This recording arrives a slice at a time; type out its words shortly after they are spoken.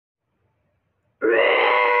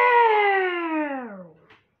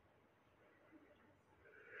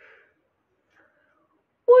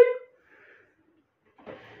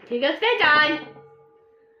Take a spin time.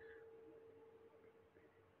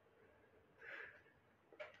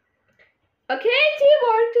 Okay, Team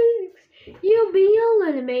Arctic, you'll be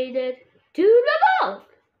eliminated to the ball.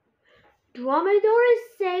 Dromedar is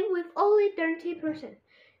safe with only 30%.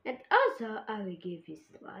 And also, I will give you a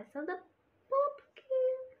slice of the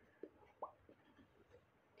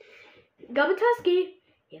pumpkin. Gabatoski,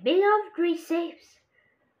 you made off 3 saves.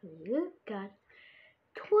 You got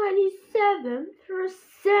 27%.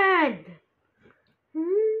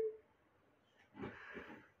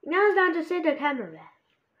 Now it's time to see the camera.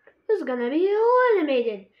 Who's gonna be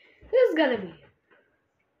eliminated? Who's gonna be?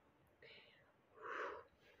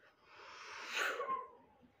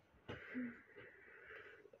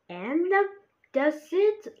 And that's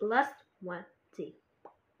it. Last one. See.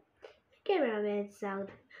 Cameraman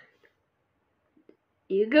sound.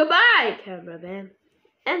 You goodbye, cameraman.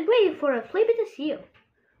 And wait for a flip to see you.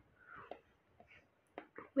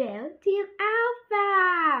 Well, Team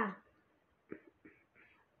Alpha.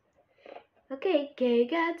 Okay,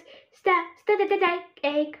 got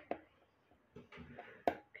egg.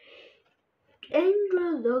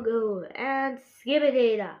 Angel logo and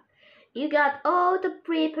Skibidida. You got all the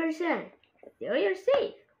 3%. So you're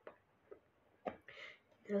safe.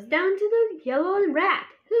 Goes down to the yellow and red.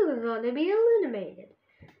 Who's gonna be eliminated?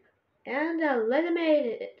 And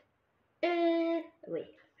eliminated.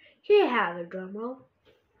 Wait. Here you have a drum roll.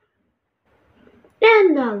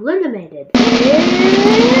 And eliminated.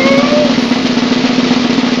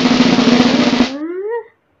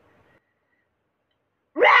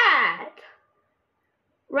 Red!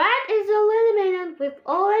 Red is eliminated with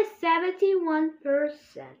only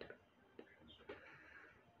 71%.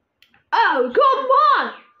 Oh, come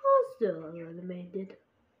on! I'm still eliminated.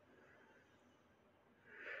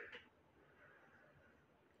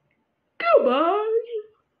 Goodbye!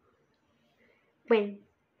 Win.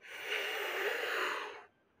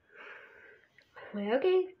 Well,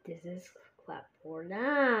 okay, this is clap for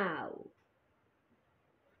now.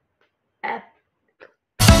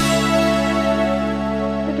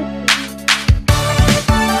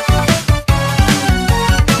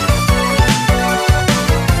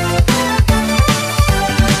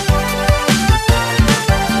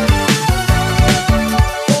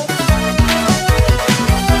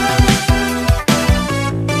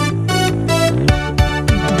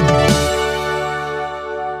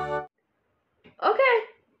 Okay,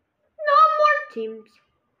 no more teams.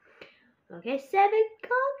 Okay, 7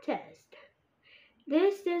 contest.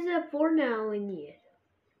 This is a for now in it.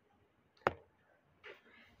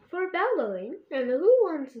 For bellowing, and who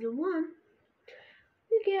wants the one?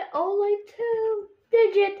 You get only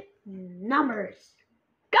 2-digit numbers.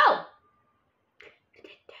 Go!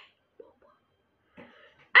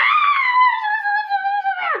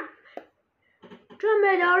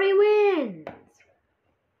 Dromedary wins.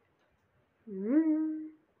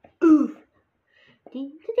 Oof.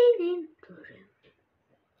 Ding, ding, ding.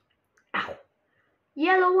 Ow.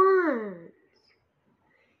 Yellow ones.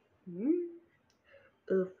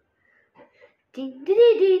 Oof. Ding, ding,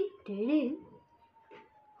 ding, ding, ding.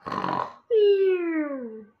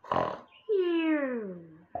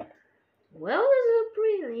 Well, this is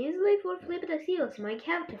pretty easily for Flip the Seals. My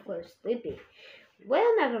character for Sleepy.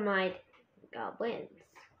 Well, never mind. God wins.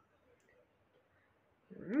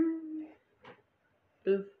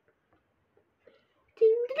 Oof.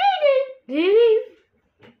 Ding, ding, ding, ding.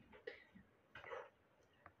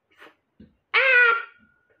 Ah!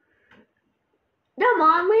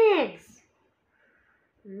 Damon wins.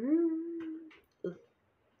 Oof.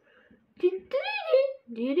 Ding, ding,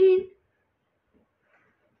 ding, ding.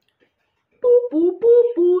 Boop, boop, boop,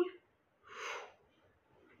 boop.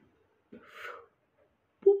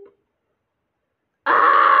 Boop.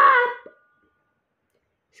 Ah!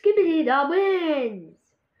 Skippity da wins.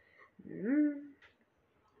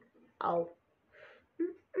 Oh.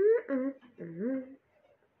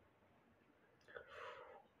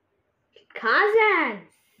 Cousins!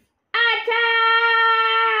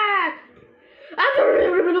 Attack!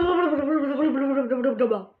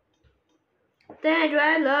 Then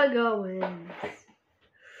Red Logo wins.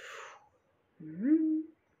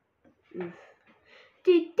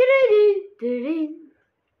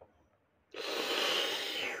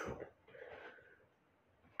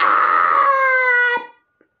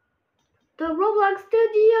 The Roblox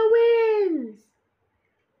Studio wins!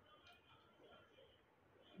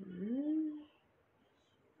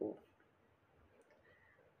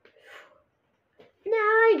 Now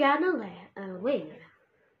I gotta wait.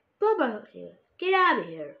 Bubba here. Get out of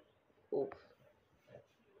here. Oops.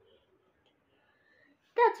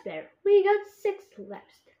 That's better. We got 6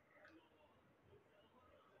 left.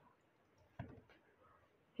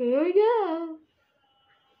 Here we go.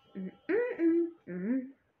 Mm-mm-mm-mm.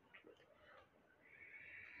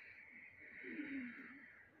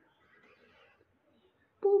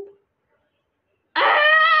 Boop.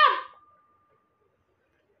 Ah!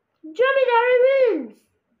 Dromedary wins.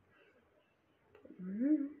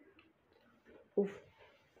 Oof.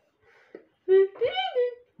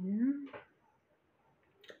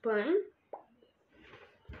 Fine.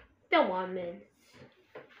 The 1 minute.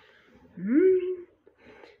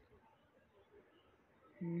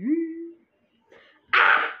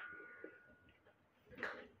 Ah!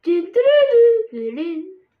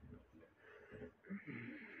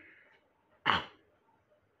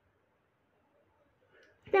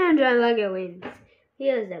 Sandra Luggett wins.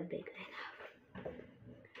 Here's a big lineup.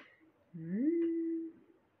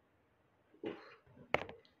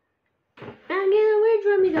 And get away,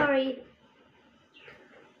 Dromedary.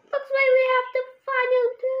 Looks like we have the final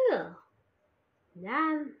two.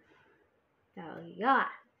 Now, we got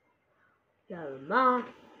Lamar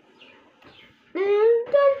and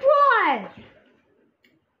the drive.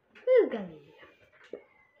 Who's gonna be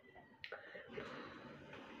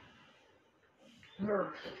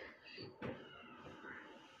first?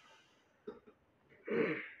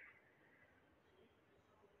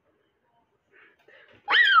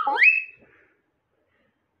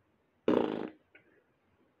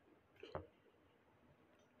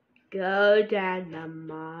 Go down the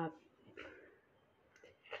map.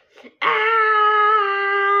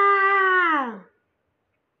 Ah!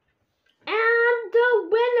 And the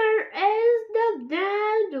winner is the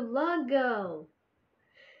Dad logo.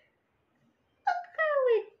 Look how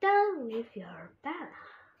it's done with your banner.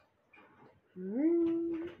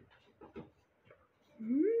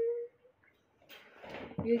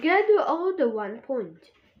 You get all the 1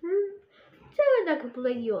 point. So to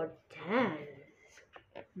complete your task.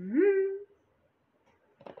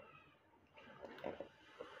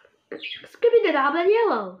 Skipping the top and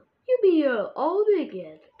yellow. You be your all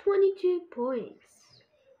get 22 points.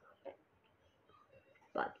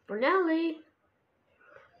 But for Nelly,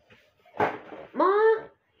 Mom,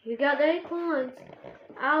 you got 8 points.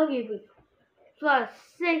 I'll give you plus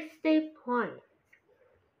 60 points.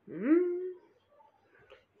 And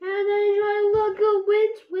Enjoy Logo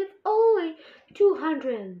wins with only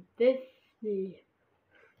 250.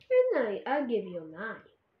 And I'll give you 9.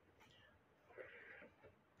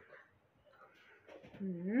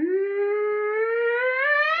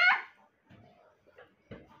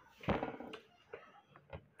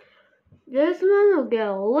 This one will get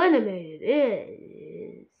eliminated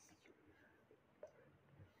is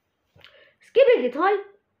Skipping the Toy,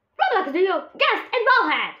 Roblox Video, Guest, and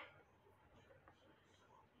Ballhead.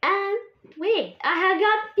 And wait, I have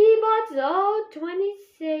got D-Bots all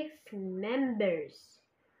 26 members.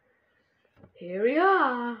 Here we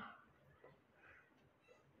are.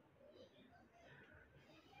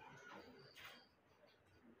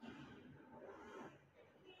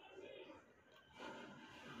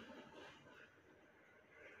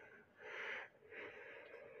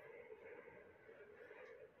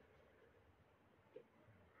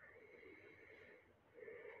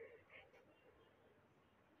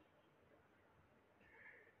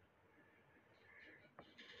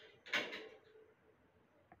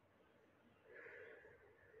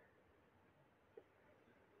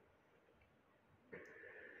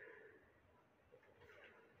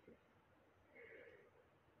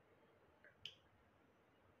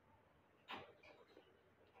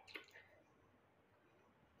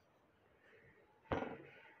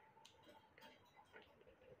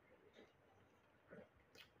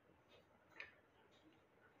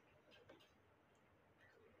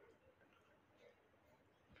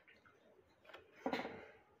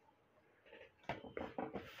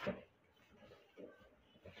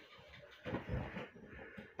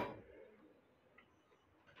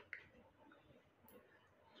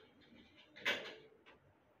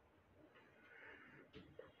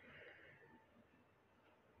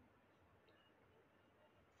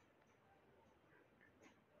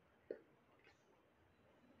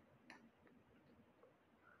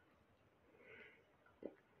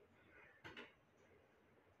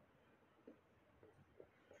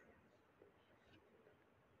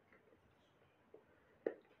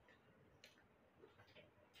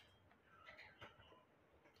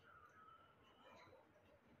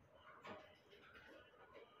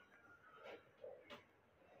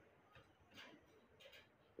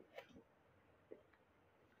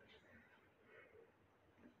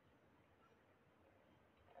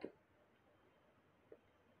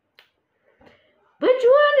 Which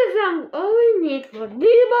one is all we need for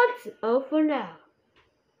D-Bots? Oh, for now.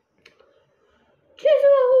 Choose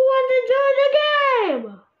who wants to join the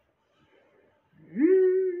game.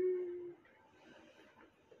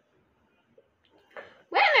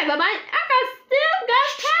 Well, never mind.